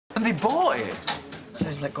And they bought it?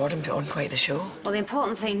 Sounds like Gordon put on quite the show. Well, the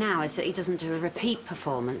important thing now is that he doesn't do a repeat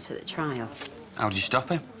performance at the trial. How did you stop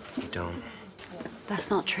him? You don't. That's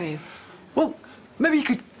not true. Well, maybe you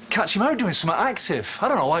could catch him out doing something active. I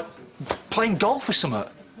don't know, like playing golf or something.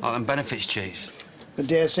 Like them benefits cheese. I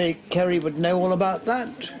dare say Kerry would know all about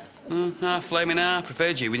that. Flaming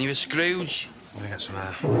preferred you when you were Scrooge. I'm gonna get some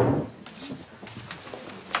air.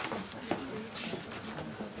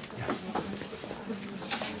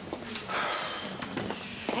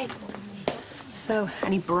 Hey, so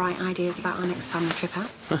any bright ideas about our next family trip out?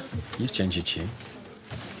 You've changed your tune.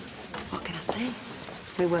 What can I say?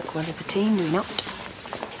 We work well as a team, do we not?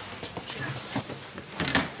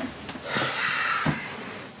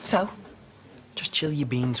 So? Just chill your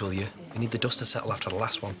beans, will you? You need the dust to settle after the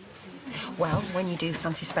last one. Well, when you do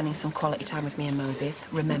fancy spending some quality time with me and Moses,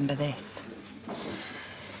 remember this.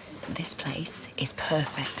 This place is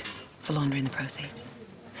perfect for laundering the proceeds.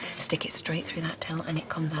 Stick it straight through that till and it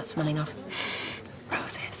comes out smelling of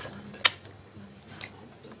roses.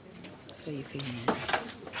 So you feeling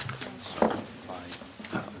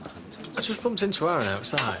I just bumped into Aaron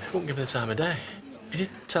outside. Wouldn't give me the time of day. You did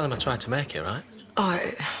tell him I tried to make it, right? Oh,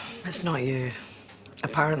 it's not you.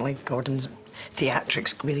 Apparently, Gordon's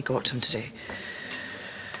theatrics really got to him today.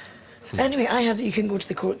 Anyway, I heard that you can go to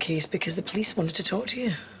the court case because the police wanted to talk to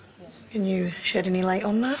you. Can you shed any light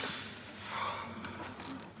on that?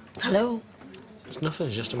 Hello? It's nothing,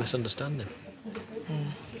 it's just a misunderstanding.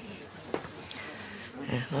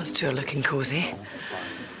 Yeah, those two are looking cosy. Do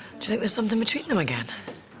you think there's something between them again?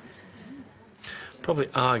 Probably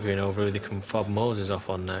arguing over who they can fob Moses off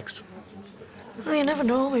on next. Well, you never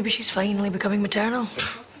know. Maybe she's finally becoming maternal.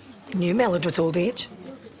 You mellowed with old age.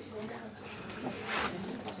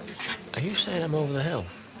 Are you saying I'm over the hill?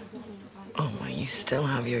 Oh, well, you still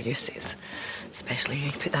have your uses. Especially when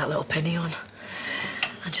you put that little penny on.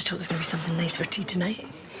 I just hope there's going to be something nice for tea tonight.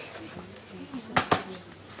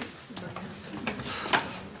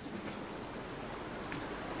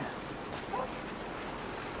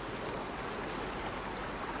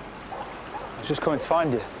 I was just coming to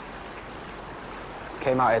find you.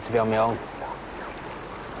 Came out here to be on my own.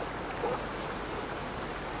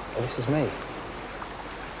 Well, this is me.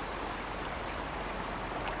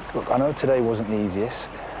 Look, I know today wasn't the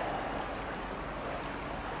easiest.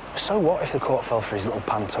 So what if the court fell for his little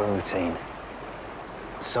panto routine?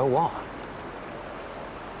 So what?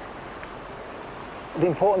 The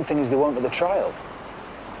important thing is they won't at the trial.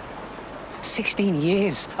 16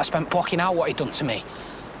 years I spent blocking out what he'd done to me.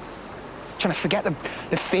 Trying to forget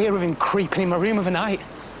the fear of him creeping in my room of a night.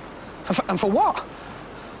 And for what?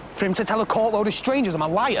 For him to tell a courtload of strangers I'm a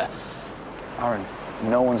liar? Aaron,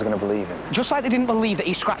 no one's going to believe him. Just like they didn't believe that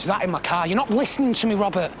he scratched that in my car. You're not listening to me,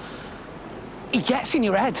 Robert. He gets in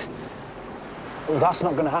your head. Well, that's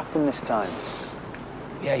not going to happen this time.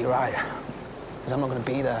 Yeah, you're right. Because I'm not going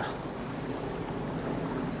to be there.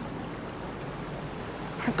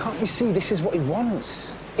 Can't you see this is what he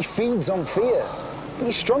wants? He feeds on fear. But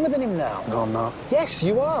you're stronger than him now. No, I'm not. Yes,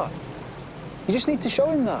 you are. You just need to show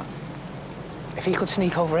him that. If he could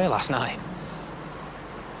sneak over here last night,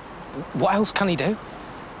 what else can he do?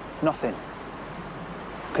 Nothing.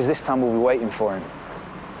 Because this time we'll be waiting for him.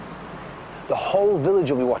 The whole village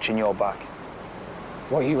will be watching your back.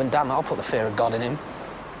 Well, you and Dan, I'll put the fear of God in him.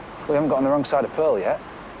 We haven't got on the wrong side of Pearl yet.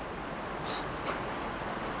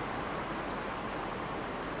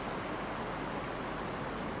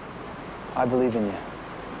 I believe in you.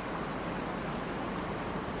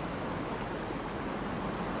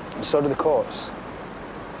 And so do the courts.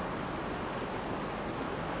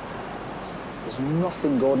 There's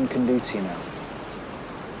nothing Gordon can do to you now.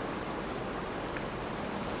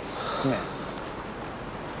 Come here.